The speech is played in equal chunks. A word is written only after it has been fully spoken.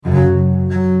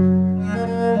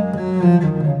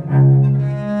Welcome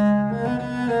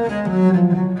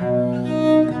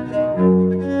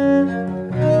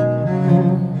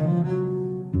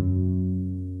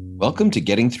to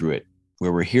Getting Through It,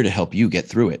 where we're here to help you get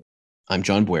through it. I'm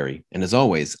John Boehry, and as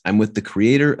always, I'm with the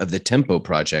creator of the Tempo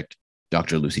Project,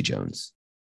 Dr. Lucy Jones.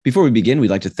 Before we begin, we'd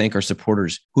like to thank our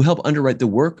supporters who help underwrite the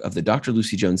work of the Dr.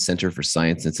 Lucy Jones Center for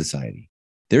Science and Society.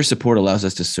 Their support allows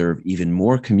us to serve even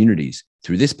more communities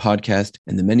through this podcast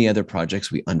and the many other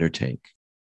projects we undertake.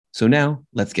 So now,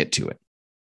 let's get to it.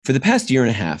 For the past year and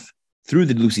a half, through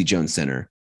the Lucy Jones Center,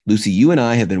 Lucy, you and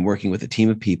I have been working with a team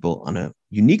of people on a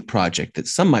unique project that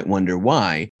some might wonder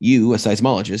why you, a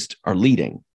seismologist, are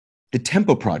leading. The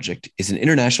Tempo Project is an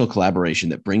international collaboration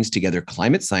that brings together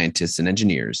climate scientists and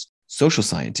engineers, social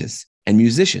scientists, and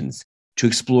musicians to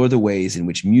explore the ways in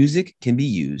which music can be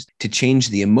used to change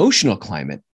the emotional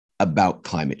climate about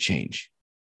climate change.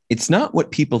 It's not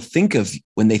what people think of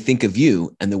when they think of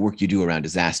you and the work you do around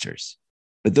disasters.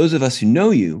 But those of us who know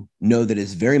you know that it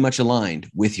is very much aligned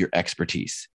with your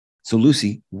expertise. So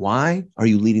Lucy, why are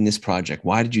you leading this project?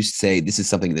 Why did you say this is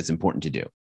something that's important to do?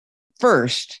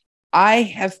 First, I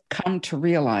have come to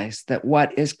realize that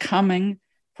what is coming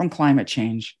from climate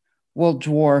change will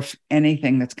dwarf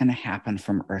anything that's going to happen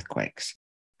from earthquakes.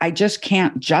 I just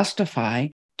can't justify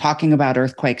talking about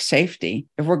earthquake safety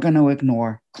if we're going to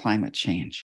ignore climate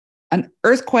change. An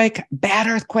earthquake, bad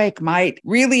earthquake, might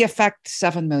really affect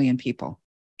 7 million people.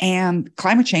 And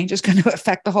climate change is going to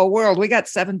affect the whole world. We got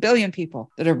 7 billion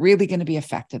people that are really going to be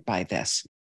affected by this.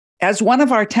 As one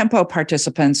of our Tempo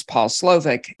participants, Paul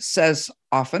Slovic, says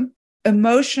often,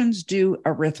 emotions do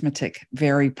arithmetic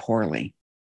very poorly.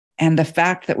 And the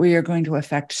fact that we are going to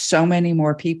affect so many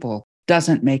more people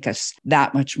doesn't make us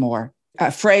that much more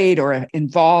afraid or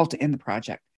involved in the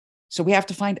project. So we have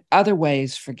to find other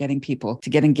ways for getting people to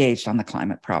get engaged on the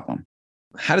climate problem.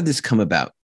 How did this come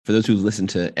about? For those who've listened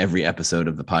to every episode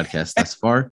of the podcast thus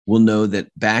far, will know that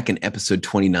back in episode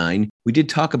 29, we did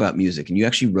talk about music. And you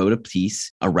actually wrote a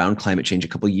piece around climate change a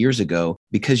couple of years ago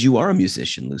because you are a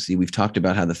musician, Lucy. We've talked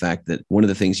about how the fact that one of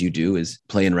the things you do is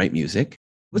play and write music.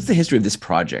 What's the history of this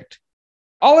project?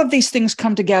 All of these things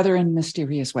come together in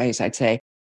mysterious ways, I'd say.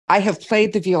 I have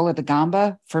played the viola da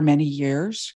gamba for many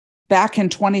years. Back in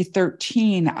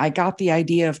 2013, I got the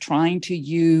idea of trying to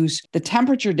use the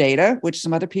temperature data, which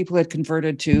some other people had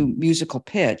converted to musical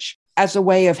pitch, as a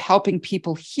way of helping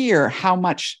people hear how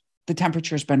much the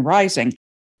temperature has been rising.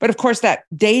 But of course, that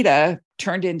data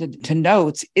turned into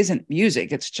notes isn't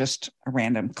music. It's just a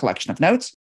random collection of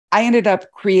notes. I ended up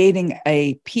creating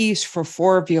a piece for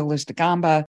 4 violas da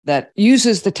gamba that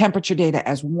uses the temperature data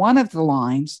as one of the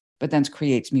lines, but then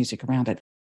creates music around it.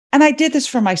 And I did this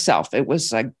for myself. It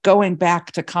was going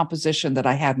back to composition that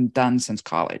I hadn't done since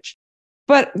college.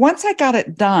 But once I got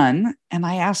it done, and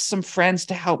I asked some friends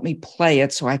to help me play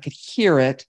it so I could hear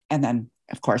it, and then,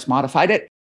 of course, modified it,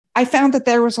 I found that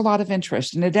there was a lot of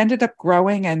interest. And it ended up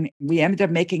growing, and we ended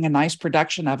up making a nice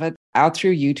production of it out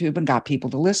through YouTube and got people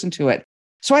to listen to it.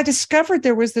 So I discovered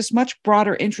there was this much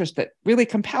broader interest that really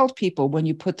compelled people when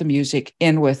you put the music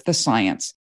in with the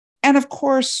science. And of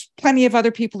course, plenty of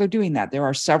other people are doing that. There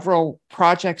are several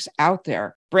projects out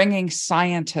there bringing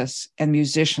scientists and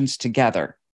musicians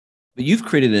together. But you've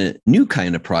created a new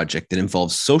kind of project that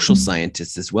involves social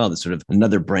scientists as well. That's sort of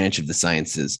another branch of the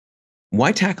sciences.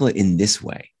 Why tackle it in this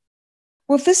way?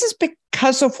 Well, this is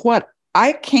because of what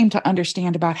I came to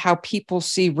understand about how people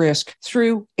see risk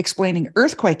through explaining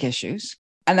earthquake issues.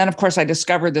 And then, of course, I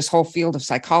discovered this whole field of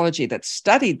psychology that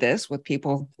studied this with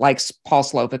people like Paul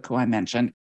Slovic, who I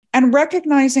mentioned. And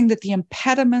recognizing that the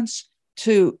impediments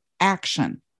to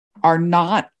action are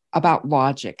not about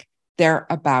logic, they're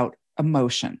about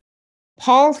emotion.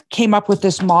 Paul came up with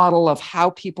this model of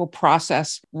how people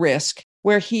process risk,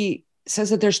 where he says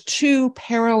that there's 2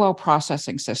 parallel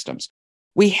processing systems.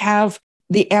 We have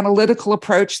the analytical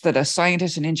approach that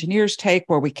scientists and engineers take,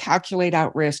 where we calculate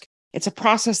out risk. It's a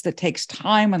process that takes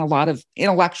time and a lot of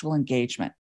intellectual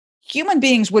engagement. Human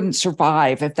beings wouldn't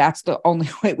survive if that's the only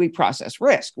way we process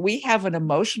risk. We have an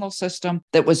emotional system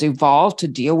that was evolved to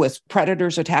deal with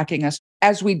predators attacking us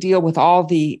as we deal with all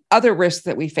the other risks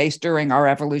that we face during our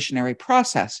evolutionary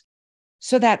process.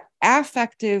 So that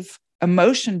affective,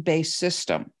 emotion-based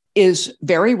system is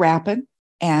very rapid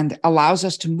and allows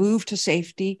us to move to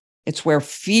safety. It's where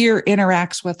fear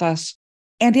interacts with us,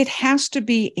 and it has to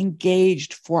be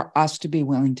engaged for us to be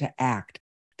willing to act.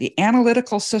 The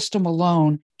analytical system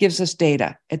alone gives us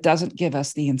data. It doesn't give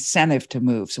us the incentive to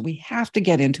move. So we have to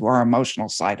get into our emotional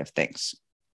side of things.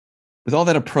 With all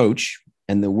that approach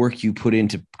and the work you put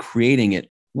into creating it,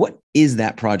 what is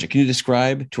that project? Can you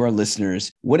describe to our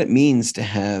listeners what it means to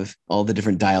have all the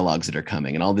different dialogues that are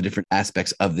coming and all the different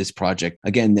aspects of this project,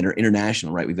 again, that are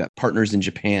international, right? We've got partners in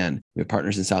Japan, we have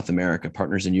partners in South America,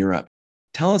 partners in Europe.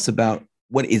 Tell us about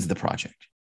what is the project?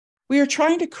 We are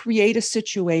trying to create a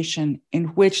situation in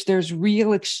which there's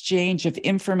real exchange of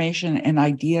information and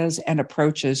ideas and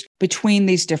approaches between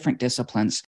these different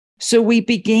disciplines. So we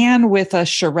began with a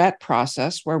charrette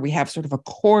process where we have sort of a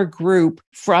core group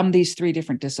from these three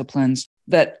different disciplines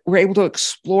that we're able to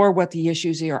explore what the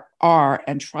issues here are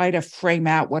and try to frame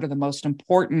out what are the most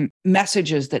important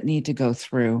messages that need to go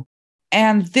through.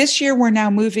 And this year, we're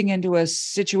now moving into a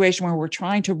situation where we're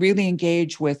trying to really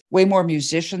engage with way more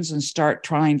musicians and start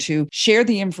trying to share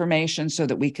the information so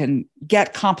that we can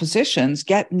get compositions,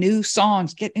 get new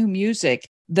songs, get new music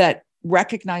that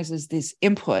recognizes this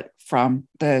input from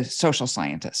the social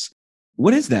scientists.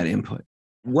 What is that input?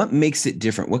 What makes it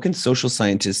different? What can social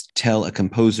scientists tell a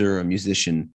composer or a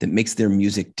musician that makes their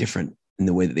music different in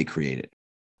the way that they create it?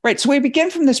 Right. So we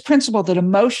begin from this principle that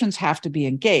emotions have to be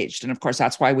engaged. And of course,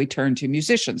 that's why we turn to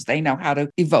musicians. They know how to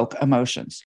evoke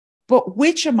emotions. But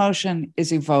which emotion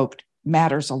is evoked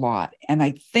matters a lot. And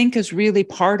I think is really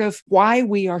part of why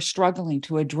we are struggling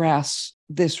to address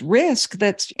this risk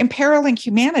that's imperiling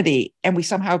humanity, and we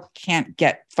somehow can't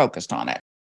get focused on it.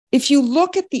 If you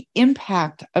look at the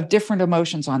impact of different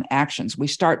emotions on actions, we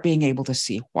start being able to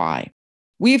see why.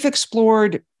 We've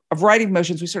explored a variety of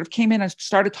emotions. We sort of came in and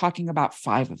started talking about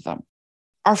 5 of them.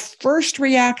 Our first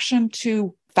reaction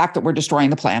to the fact that we're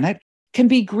destroying the planet can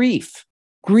be grief,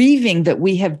 grieving that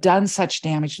we have done such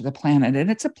damage to the planet.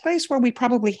 And it's a place where we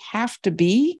probably have to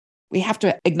be. We have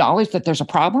to acknowledge that there's a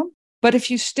problem. But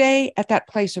if you stay at that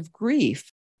place of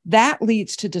grief, that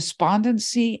leads to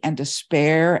despondency and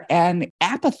despair and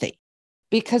apathy.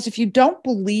 Because if you don't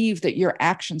believe that your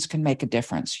actions can make a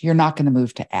difference, you're not going to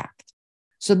move to act.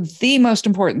 So the most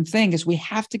important thing is we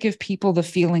have to give people the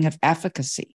feeling of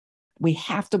efficacy. We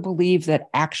have to believe that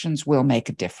actions will make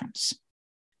a difference.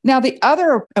 Now, the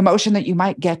other emotion that you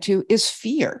might get to is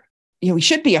fear. We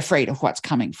should be afraid of what's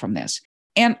coming from this.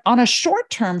 And on a short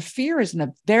term, fear is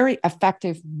a very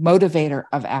effective motivator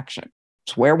of action.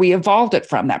 It's where we evolved it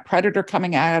from. That predator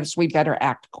coming at us, we better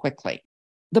act quickly.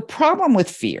 The problem with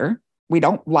fear, we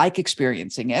don't like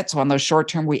experiencing it. So on the short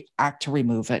term, we act to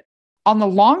remove it. On the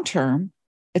long term,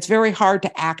 it's very hard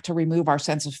to act to remove our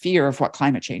sense of fear of what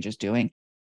climate change is doing.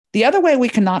 The other way we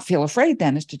cannot feel afraid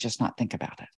then is to just not think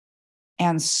about it.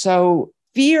 And so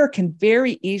fear can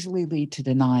very easily lead to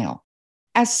denial.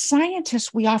 As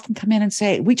scientists, we often come in and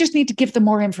say, we just need to give them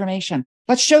more information.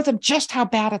 Let's show them just how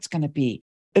bad it's going to be.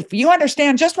 If you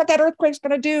understand just what that earthquake's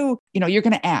going to do, you're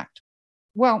going to act.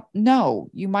 Well, no,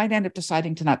 you might end up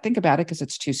deciding to not think about it because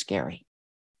it's too scary.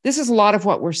 This is a lot of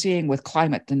what we're seeing with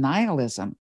climate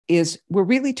denialism is we're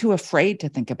really too afraid to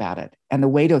think about it. And the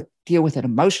way to deal with it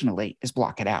emotionally is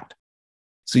block it out.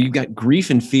 So you've got grief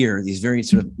and fear, these very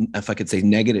sort of, if I could say,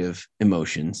 negative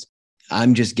emotions.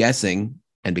 I'm just guessing,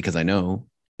 and because I know,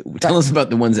 tell us about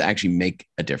the ones that actually make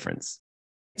a difference.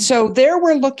 So there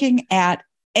we're looking at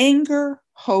anger,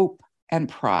 hope, and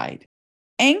pride.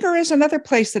 Anger is another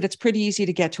place that it's pretty easy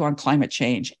to get to on climate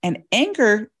change. And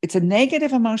anger, it's a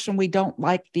negative emotion. We don't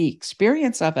like the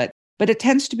experience of it, but it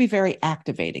tends to be very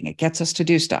activating. It gets us to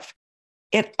do stuff.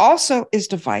 It also is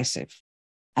divisive.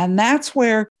 And that's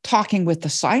where talking with the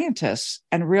scientists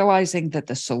and realizing that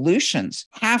the solutions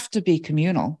have to be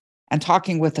communal and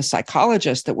talking with the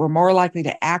psychologists that we're more likely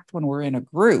to act when we're in a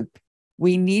group,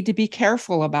 we need to be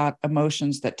careful about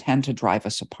emotions that tend to drive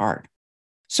us apart.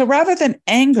 So rather than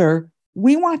anger,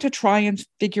 we want to try and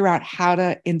figure out how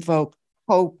to invoke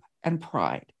hope and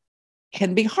pride. It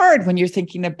can be hard when you're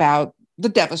thinking about the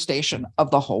devastation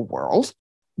of the whole world,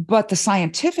 but the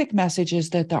scientific message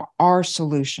is that there are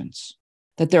solutions,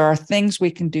 that there are things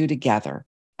we can do together,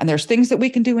 and there's things that we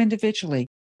can do individually.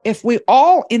 If we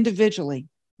all individually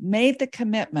made the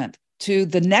commitment to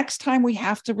the next time we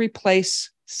have to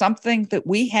replace something that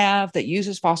we have that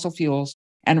uses fossil fuels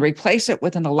and replace it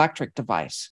with an electric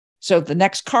device. So the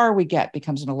next car we get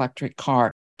becomes an electric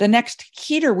car. The next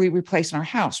heater we replace in our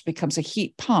house becomes a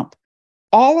heat pump.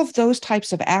 All of those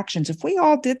types of actions, if we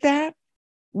all did that,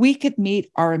 we could meet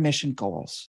our emission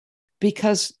goals.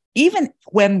 Because even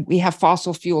when we have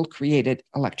fossil fuel created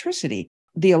electricity,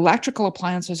 the electrical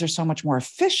appliances are so much more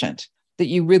efficient that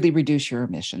you really reduce your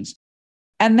emissions.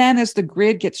 And then as the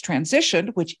grid gets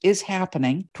transitioned, which is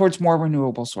happening towards more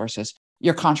renewable sources,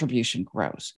 your contribution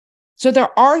grows. So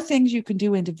there are things you can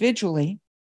do individually,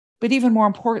 but even more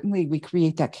importantly, we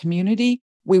create that community.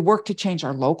 We work to change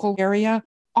our local area.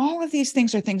 All of these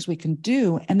things are things we can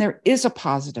do, and there is a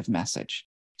positive message.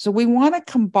 So we want to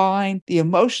combine the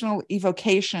emotional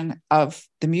evocation of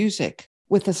the music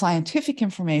with the scientific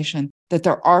information that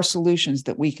there are solutions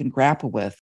that we can grapple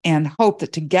with, and hope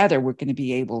that together we're going to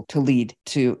be able to lead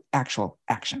to actual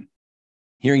action.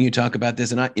 Hearing you talk about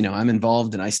this, and I'm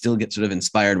involved, and I still get sort of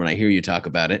inspired when I hear you talk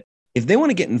about it. If they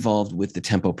want to get involved with the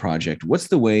Tempo Project, what's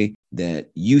the way that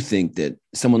you think that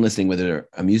someone listening, whether they're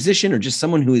a musician or just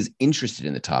someone who is interested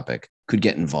in the topic, could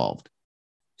get involved?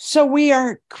 So we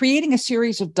are creating a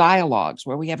series of dialogues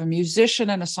where we have a musician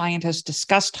and a scientist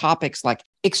discuss topics like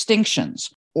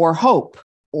extinctions or hope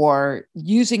or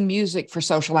using music for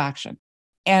social action.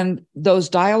 And those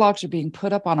dialogues are being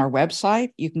put up on our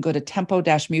website. You can go to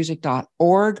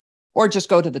tempo-music.org or just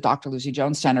go to the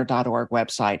drlucyjonescenter.org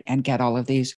website and get all of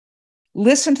these.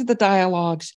 Listen to the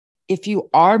dialogues. If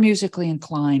you are musically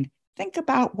inclined, think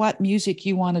about what music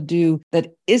you want to do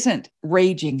that isn't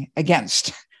raging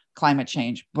against climate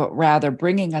change, but rather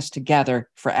bringing us together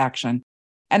for action.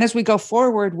 And as we go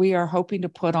forward, we are hoping to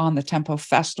put on the Tempo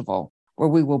Festival, where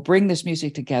we will bring this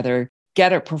music together,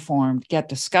 get it performed, get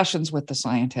discussions with the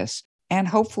scientists, and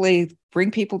hopefully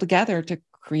bring people together to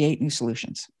create new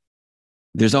solutions.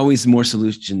 There's always more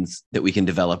solutions that we can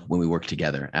develop when we work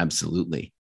together.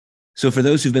 Absolutely. So for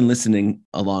those who've been listening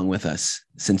along with us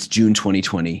since June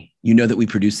 2020, you know that we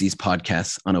produce these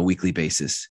podcasts on a weekly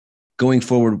basis. Going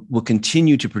forward, we'll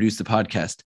continue to produce the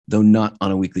podcast, though not on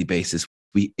a weekly basis.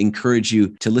 We encourage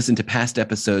you to listen to past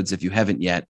episodes if you haven't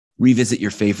yet, revisit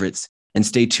your favorites, and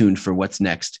stay tuned for what's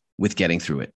next with Getting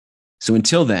Through It. So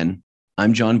until then,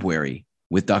 I'm John Bwarie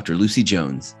with Dr. Lucy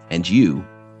Jones and you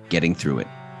Getting Through It.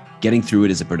 Getting Through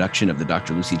It is a production of the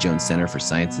Dr. Lucy Jones Center for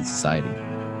Science and Society.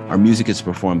 Our music is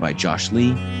performed by Josh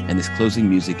Lee, and this closing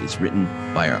music is written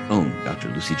by our own Dr.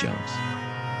 Lucy Jones.